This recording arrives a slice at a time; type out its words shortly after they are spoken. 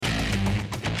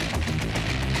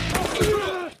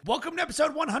Welcome to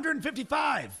episode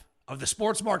 155 of the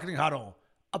Sports Marketing Huddle,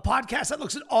 a podcast that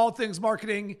looks at all things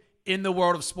marketing in the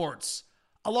world of sports.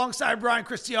 Alongside Brian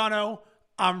Cristiano,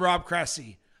 I'm Rob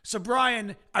Cressy. So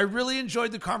Brian, I really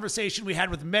enjoyed the conversation we had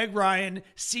with Meg Ryan,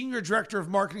 Senior Director of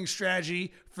Marketing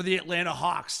Strategy for the Atlanta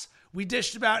Hawks. We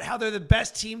dished about how they're the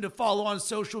best team to follow on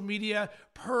social media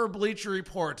per Bleacher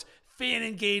Report, fan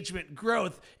engagement,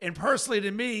 growth, and personally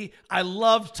to me, I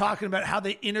loved talking about how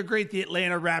they integrate the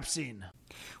Atlanta rap scene.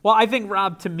 Well, I think,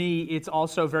 Rob, to me, it's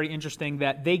also very interesting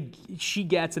that she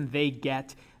gets and they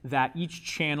get that each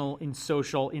channel in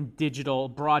social, in digital,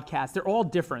 broadcast, they're all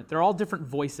different. They're all different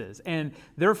voices. And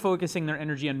they're focusing their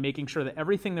energy on making sure that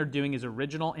everything they're doing is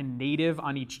original and native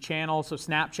on each channel. So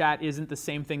Snapchat isn't the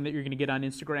same thing that you're going to get on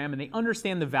Instagram. And they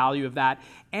understand the value of that.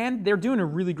 And they're doing a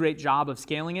really great job of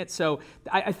scaling it. So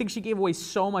I think she gave away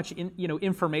so much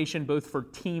information, both for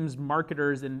teams,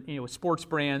 marketers, and sports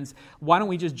brands. Why don't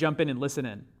we just jump in and listen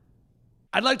in?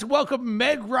 I'd like to welcome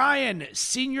Meg Ryan,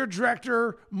 Senior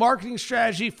Director, Marketing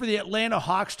Strategy for the Atlanta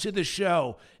Hawks, to the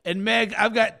show. And Meg,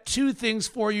 I've got two things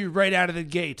for you right out of the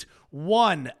gate.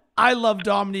 One, I love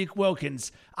Dominique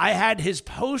Wilkins. I had his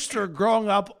poster growing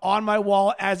up on my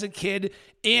wall as a kid,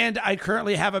 and I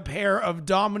currently have a pair of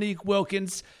Dominique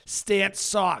Wilkins Stance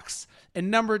socks. And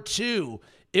number two,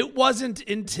 it wasn't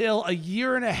until a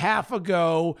year and a half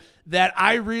ago that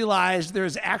I realized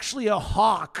there's actually a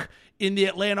hawk in the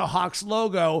Atlanta Hawks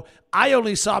logo. I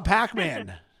only saw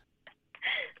Pac-Man.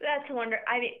 That's wonderful.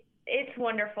 I mean, it's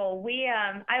wonderful.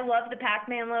 I love the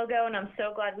Pac-Man logo, and I'm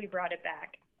so glad we brought it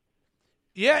back.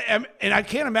 Yeah, and I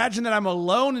can't imagine that I'm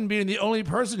alone in being the only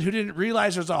person who didn't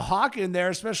realize there's a hawk in there,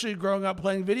 especially growing up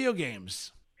playing video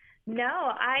games. No,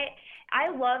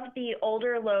 I love the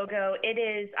older logo. It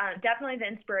is definitely the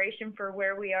inspiration for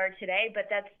where we are today, but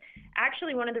that's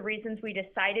actually one of the reasons we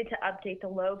decided to update the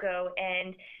logo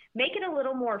and make it a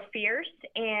little more fierce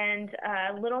and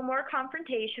a little more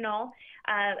confrontational,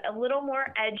 a little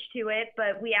more edge to it,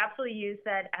 but we absolutely use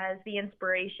that as the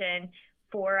inspiration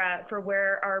for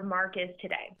where our mark is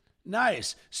today.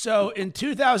 Nice. So in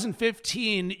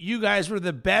 2015, you guys were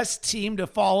the best team to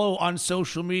follow on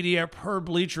social media per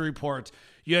Bleacher Report.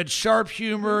 You had sharp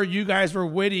humor. You guys were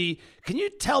witty. Can you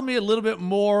tell me a little bit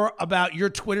more about your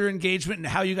Twitter engagement and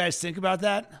how you guys think about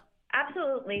that?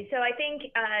 Absolutely. So I think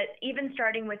even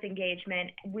starting with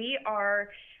engagement, we are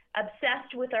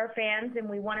obsessed with our fans, and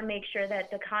we want to make sure that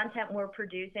the content we're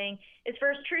producing is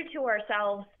first true to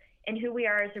ourselves and who we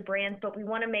are as a brand, but we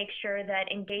want to make sure that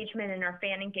engagement and our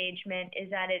fan engagement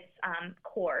is at its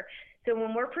core. So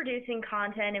when we're producing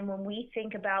content and when we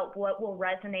think about what will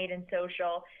resonate in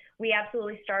social, we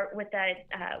absolutely start with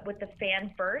that with the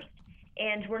fan first.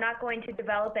 And we're not going to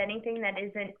develop anything that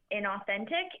isn't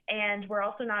inauthentic, and we're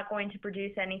also not going to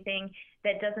produce anything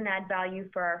that doesn't add value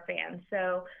for our fans.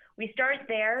 So we start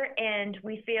there, and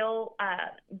we feel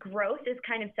growth is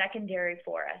kind of secondary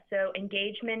for us. So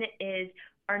engagement is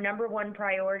our number one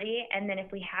priority, and then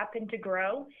if we happen to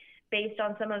grow based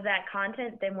on some of that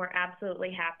content, then we're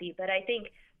absolutely happy. But I think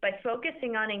by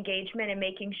focusing on engagement and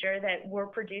making sure that we're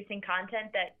producing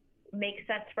content that makes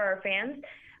sense for our fans,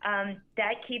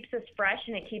 that keeps us fresh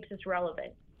and it keeps us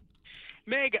relevant.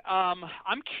 Meg,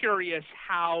 I'm curious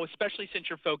how, especially since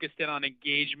you're focused in on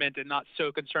engagement and not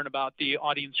so concerned about the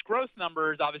audience growth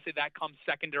numbers, obviously that comes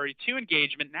secondary to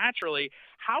engagement naturally.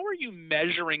 How are you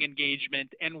measuring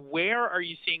engagement, and where are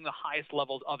you seeing the highest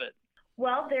levels of it?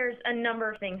 Well, there's a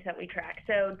number of things that we track.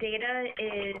 So data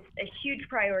is a huge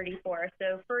priority for us.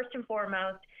 So first and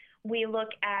foremost, we look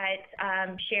at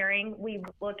sharing. We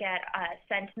look at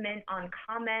sentiment on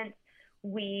comments.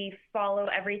 We follow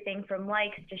everything from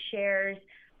likes to shares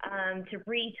to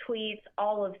retweets,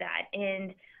 all of that.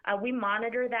 And we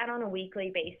monitor that on a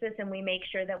weekly basis, and we make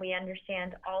sure that we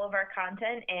understand all of our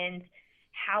content and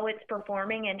how it's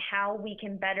performing and how we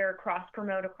can better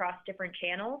cross-promote across different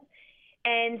channels.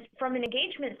 And from an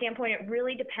engagement standpoint, it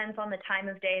really depends on the time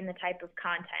of day and the type of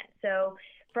content. So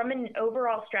from an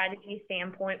overall strategy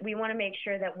standpoint, we want to make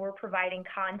sure that we're providing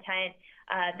content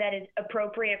that is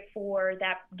appropriate for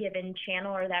that given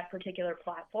channel or that particular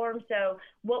platform. So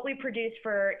what we produce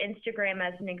for Instagram,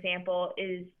 as an example,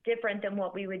 is different than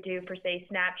what we would do for, say,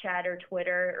 Snapchat or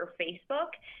Twitter or Facebook.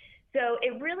 So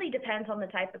it really depends on the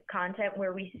type of content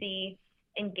where we see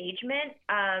engagement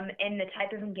and the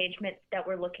type of engagement that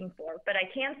we're looking for. But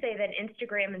I can say that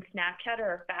Instagram and Snapchat are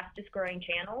our fastest growing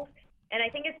channels. And I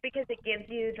think it's because it gives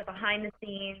you the behind the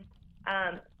scenes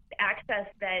access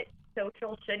that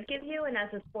social should give you. And as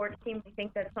a sports team, we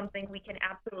think that's something we can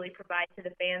absolutely provide to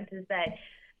the fans, is that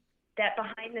that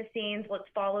behind the scenes, let's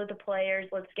follow the players,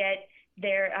 let's get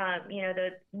their, the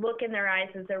look in their eyes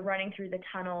as they're running through the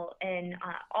tunnel, and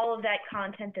all of that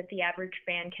content that the average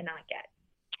fan cannot get.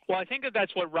 Well, I think that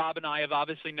that's what Rob and I have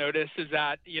obviously noticed is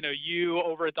that, you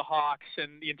over at the Hawks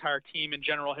and the entire team in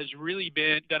general has really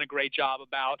done a great job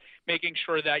about making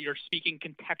sure that you're speaking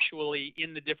contextually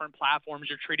in the different platforms.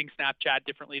 You're treating Snapchat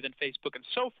differently than Facebook and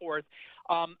so forth.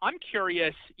 I'm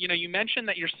curious, you mentioned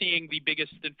that you're seeing the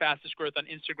biggest and fastest growth on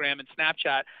Instagram and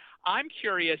Snapchat. I'm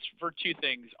curious for two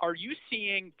things.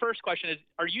 First question is,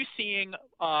 are you seeing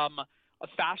a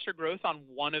faster growth on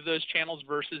one of those channels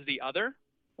versus the other?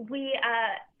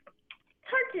 It's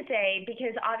hard to say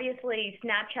because obviously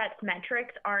Snapchat's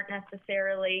metrics aren't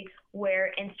necessarily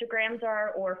where Instagram's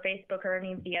are or Facebook or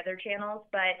any of the other channels,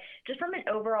 but just from an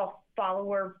overall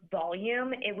follower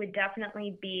volume, it would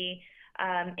definitely be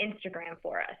Instagram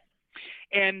for us.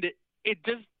 And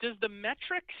does the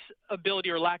metrics ability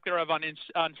or lack thereof on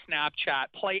Snapchat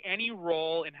play any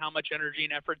role in how much energy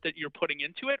and effort that you're putting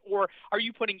into it, or are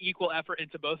you putting equal effort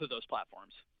into both of those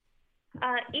platforms?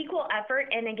 Equal effort,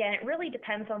 and again, it really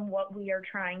depends on what we are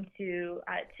trying to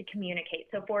communicate.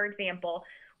 So, for example,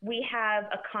 we have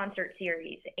a concert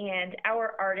series, and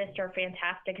our artists are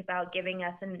fantastic about giving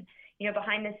us an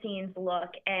behind the scenes look,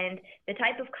 and the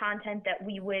type of content that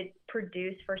we would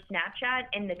produce for Snapchat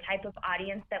and the type of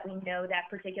audience that we know that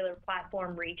particular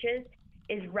platform reaches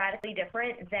is radically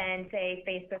different than, say,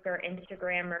 Facebook or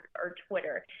Instagram or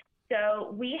Twitter.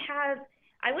 So we have,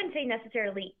 I wouldn't say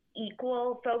necessarily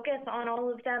equal focus on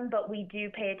all of them, but we do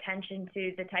pay attention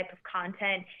to the type of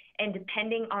content, and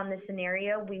depending on the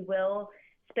scenario, we will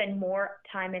spend more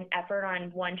time and effort on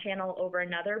one channel over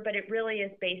another, but it really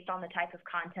is based on the type of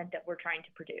content that we're trying to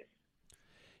produce.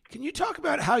 Can you talk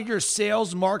about how your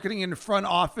sales, marketing, and front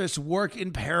office work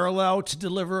in parallel to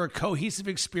deliver a cohesive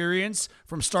experience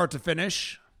from start to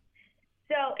finish?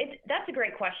 So that's a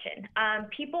great question.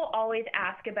 People always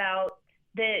ask about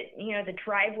the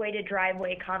driveway to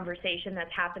driveway conversation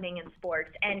that's happening in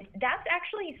sports. And that's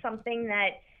actually something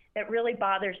that really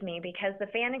bothers me, because the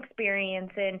fan experience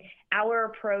and our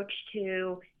approach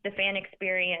to the fan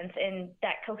experience and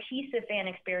that cohesive fan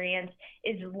experience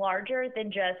is larger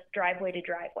than just driveway to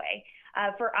driveway.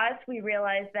 For us, we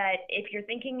realize that if you're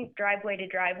thinking driveway to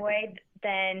driveway,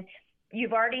 then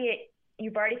you've already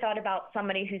thought about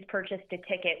somebody who's purchased a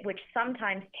ticket, which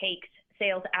sometimes takes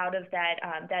sales out of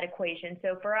that equation.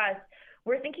 So for us,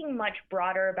 we're thinking much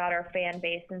broader about our fan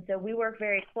base, and so we work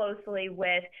very closely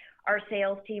with our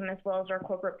sales team as well as our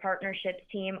corporate partnerships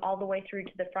team all the way through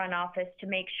to the front office to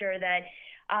make sure that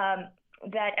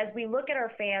that as we look at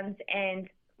our fans and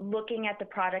looking at the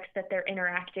products that they're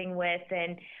interacting with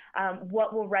and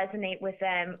what will resonate with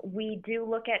them, we do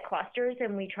look at clusters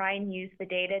and we try and use the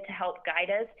data to help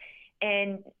guide us.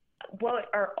 And what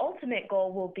our ultimate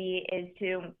goal will be is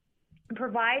to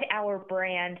provide our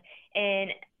brand in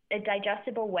a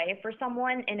digestible way for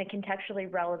someone in a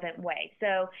contextually relevant way.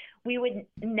 So we would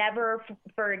never,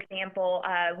 for example,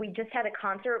 we just had a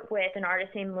concert with an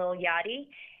artist named Lil Yachty,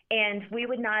 and we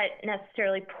would not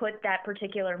necessarily put that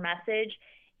particular message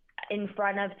in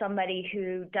front of somebody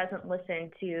who doesn't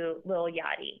listen to Lil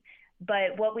Yachty.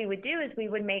 But what we would do is we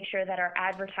would make sure that our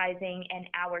advertising and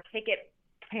our ticket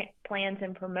plans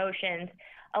and promotions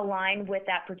align with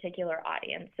that particular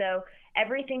audience. So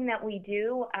everything that we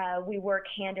do, we work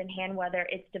hand in hand, whether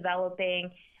it's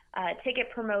developing ticket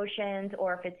promotions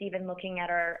or if it's even looking at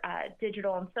our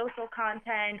digital and social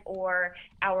content or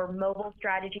our mobile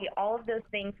strategy. All of those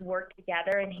things work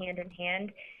together and hand in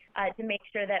hand to make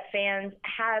sure that fans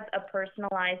have a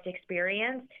personalized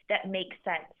experience that makes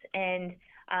sense. And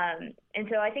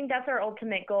so I think that's our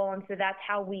ultimate goal. And so that's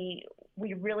how we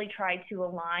really try to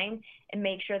align and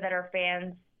make sure that our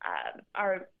fans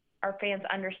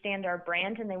understand our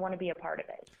brand and they want to be a part of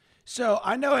it. So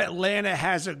I know Atlanta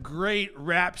has a great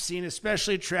rap scene,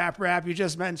 especially trap rap. You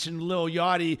just mentioned Lil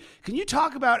Yachty. Can you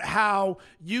talk about how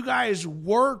you guys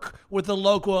work with the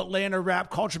local Atlanta rap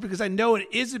culture? Because I know it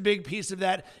is a big piece of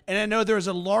that, and I know there's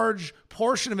a large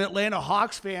portion of Atlanta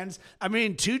Hawks fans. I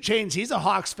mean, 2 Chainz, he's a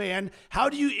Hawks fan. How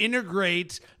do you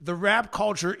integrate the rap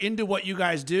culture into what you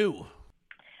guys do?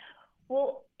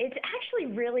 Well, it's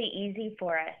actually really easy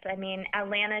for us. I mean,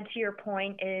 Atlanta, to your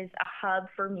point, is a hub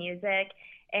for music,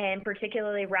 and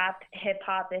particularly rap,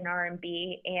 hip-hop, and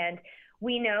R&B. And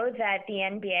we know that the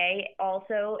NBA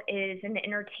also is an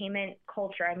entertainment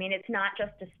culture. I mean, it's not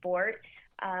just a sport.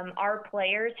 Our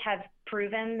players have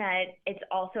proven that it's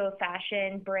also a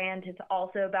fashion brand. It's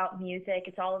also about music.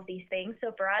 It's all of these things.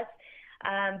 So for us,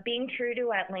 being true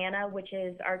to Atlanta, which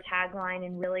is our tagline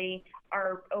and really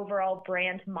our overall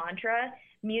brand mantra,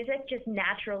 music just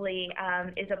naturally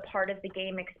is a part of the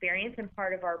game experience and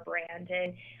part of our brand.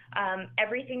 And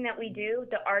everything that we do,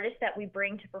 the artists that we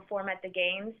bring to perform at the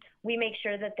games, we make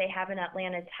sure that they have an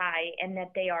Atlanta tie and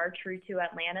that they are true to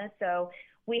Atlanta. So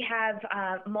we have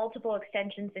multiple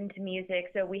extensions into music.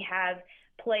 So we have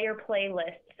player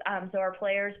playlists. So our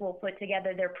players will put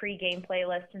together their pregame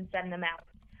playlists and send them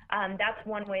out. That's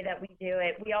one way that we do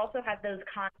it. We also have those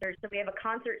concerts. So we have a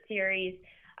concert series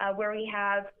where we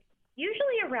have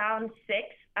usually around 6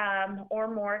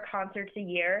 or more concerts a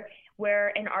year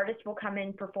where an artist will come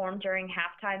and perform during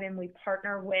halftime, and we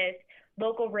partner with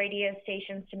local radio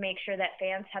stations to make sure that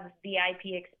fans have a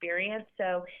VIP experience.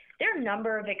 So there are a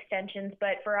number of extensions,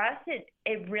 but for us,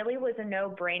 it really was a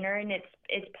no-brainer, and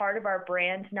it's part of our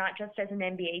brand, not just as an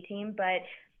NBA team, but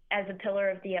as a pillar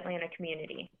of the Atlanta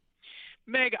community.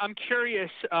 Meg, I'm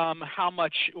curious how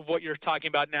much of what you're talking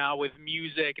about now with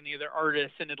music and the other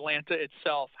artists in Atlanta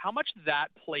itself, how much that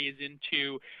plays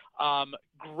into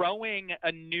growing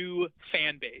a new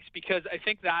fan base, because I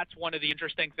think that's one of the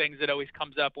interesting things that always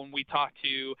comes up when we talk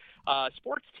to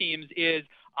sports teams is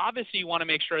obviously you want to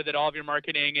make sure that all of your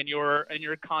marketing and your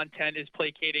content is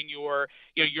placating your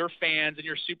fans and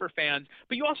your super fans,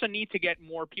 but you also need to get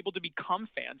more people to become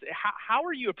fans. How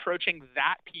are you approaching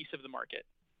that piece of the market?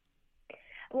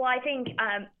 Well, I think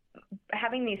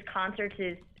having these concerts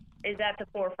is at the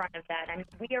forefront of that. I mean,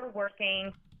 we are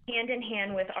working hand in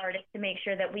hand with artists to make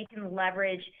sure that we can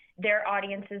leverage their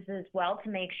audiences as well to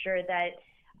make sure that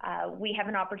we have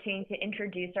an opportunity to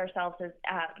introduce ourselves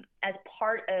as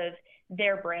part of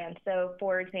their brand. So,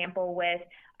 for example,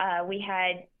 we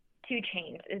had 2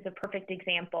 Chainz is a perfect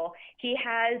example. He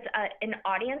has an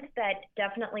audience that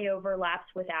definitely overlaps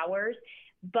with ours,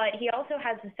 but he also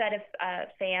has a set of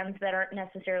fans that aren't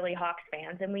necessarily Hawks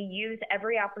fans, and we use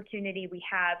every opportunity we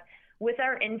have with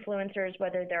our influencers,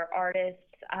 whether they're artists,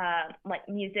 like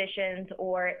musicians,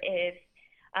 or if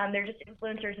they're just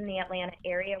influencers in the Atlanta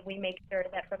area. We make sure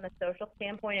that from a social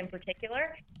standpoint in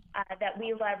particular, that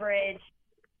we leverage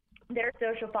their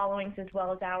social followings as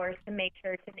well as ours to make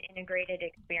sure it's an integrated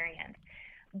experience.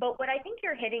 But what I think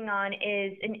you're hitting on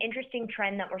is an interesting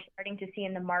trend that we're starting to see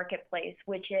in the marketplace,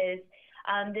 which is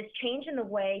this change in the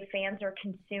way fans are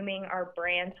consuming our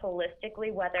brands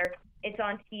holistically, whether it's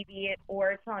on TV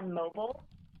or it's on mobile.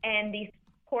 And these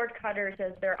cord cutters,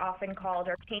 as they're often called,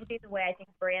 are changing the way I think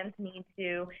brands need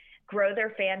to grow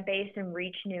their fan base and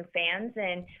reach new fans.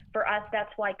 And for us,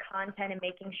 that's why content and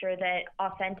making sure that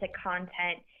authentic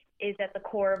content is at the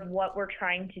core of what we're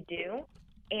trying to do.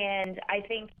 And I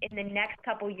think in the next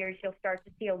couple of years, you'll start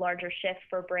to see a larger shift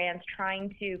for brands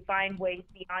trying to find ways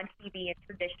beyond TV and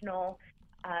traditional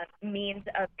means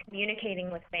of communicating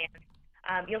with fans.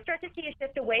 You'll start to see a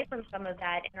shift away from some of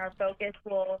that, and our focus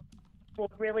will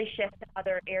really shift to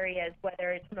other areas,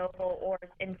 whether it's mobile or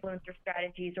influencer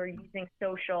strategies or using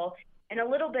social in a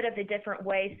little bit of a different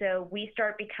way. So we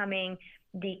start becoming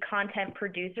the content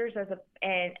producers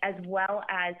as well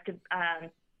as the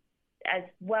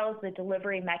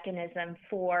delivery mechanism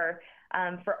for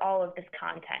all of this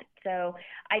content. So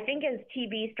I think as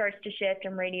TV starts to shift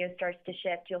and radio starts to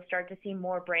shift, you'll start to see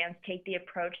more brands take the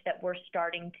approach that we're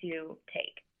starting to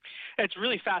take. It's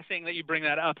really fascinating that you bring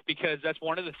that up, because that's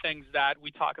one of the things that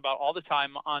we talk about all the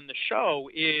time on the show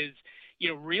is,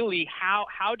 really how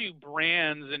do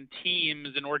brands and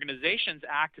teams and organizations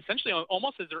act essentially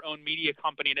almost as their own media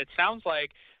company. And it sounds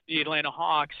like the Atlanta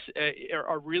Hawks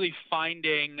are really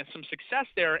finding some success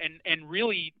there and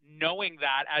really knowing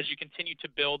that as you continue to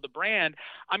build the brand.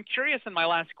 I'm curious, and my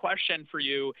last question for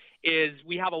you is,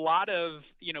 we have a lot of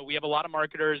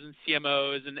marketers and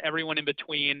CMOs and everyone in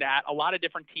between at a lot of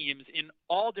different teams in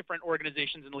all different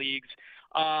organizations and leagues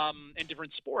and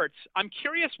different sports. I'm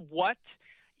curious what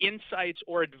insights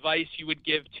or advice you would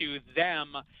give to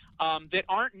them that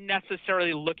aren't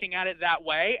necessarily looking at it that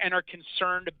way and are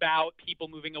concerned about people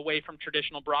moving away from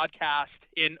traditional broadcast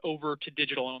over to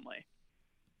digital only.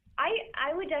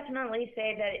 I would definitely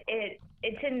say that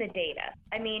it's in the data.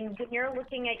 I mean, when you're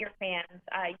looking at your fans,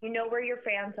 you know where your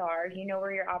fans are, you know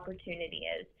where your opportunity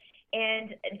is.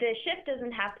 And the shift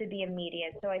doesn't have to be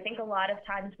immediate. So I think a lot of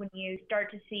times when you start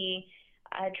to see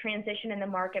a transition in the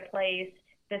marketplace,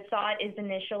 the thought is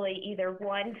initially either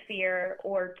 1, fear,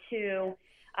 or 2,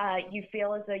 you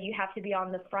feel as though you have to be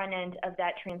on the front end of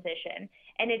that transition.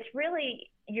 And it's really,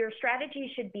 your strategy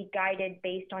should be guided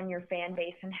based on your fan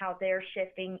base and how they're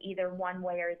shifting either one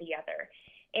way or the other.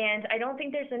 And I don't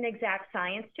think there's an exact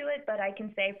science to it, but I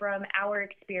can say from our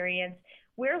experience,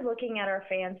 we're looking at our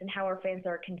fans and how our fans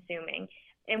are consuming.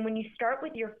 And when you start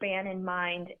with your fan in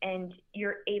mind and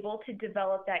you're able to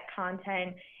develop that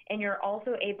content and you're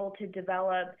also able to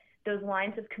develop those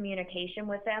lines of communication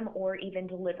with them or even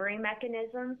delivery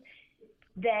mechanisms,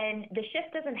 then the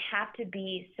shift doesn't have to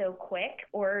be so quick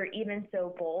or even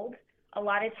so bold. A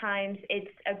lot of times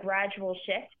it's a gradual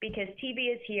shift because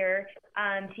TV is here.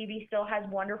 TV still has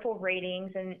wonderful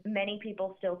ratings and many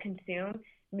people still consume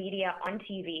media on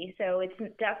TV. So it's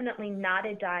definitely not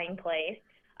a dying place.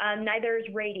 Neither is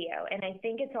radio. And I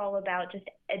think it's all about just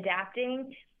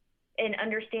adapting and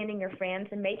understanding your fans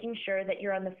and making sure that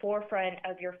you're on the forefront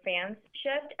of your fans'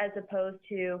 shift as opposed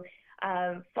to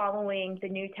following the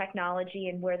new technology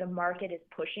and where the market is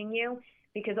pushing you,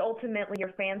 because ultimately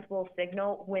your fans will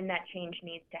signal when that change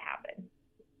needs to happen.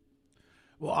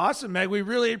 Well, awesome, Meg. We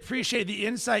really appreciate the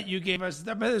insight you gave us.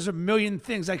 There's a million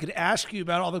things I could ask you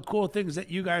about all the cool things that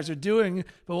you guys are doing,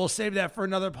 but we'll save that for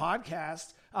another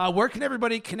podcast. Where can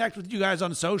everybody connect with you guys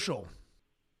on social?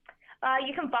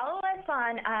 You can follow us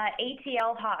on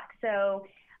ATL Hawk. So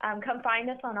come find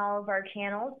us on all of our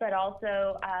channels, but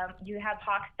also you have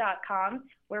hawks.com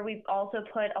where we've also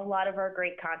put a lot of our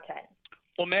great content.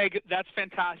 Well, Meg, that's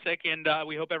fantastic, and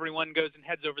we hope everyone goes and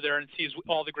heads over there and sees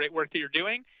all the great work that you're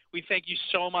doing. We thank you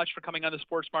so much for coming on the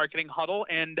Sports Marketing Huddle,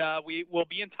 and we will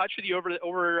be in touch with you over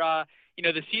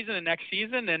the season and next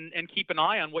season, and keep an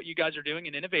eye on what you guys are doing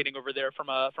and innovating over there from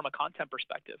a content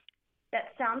perspective.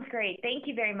 That sounds great. Thank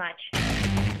you very much.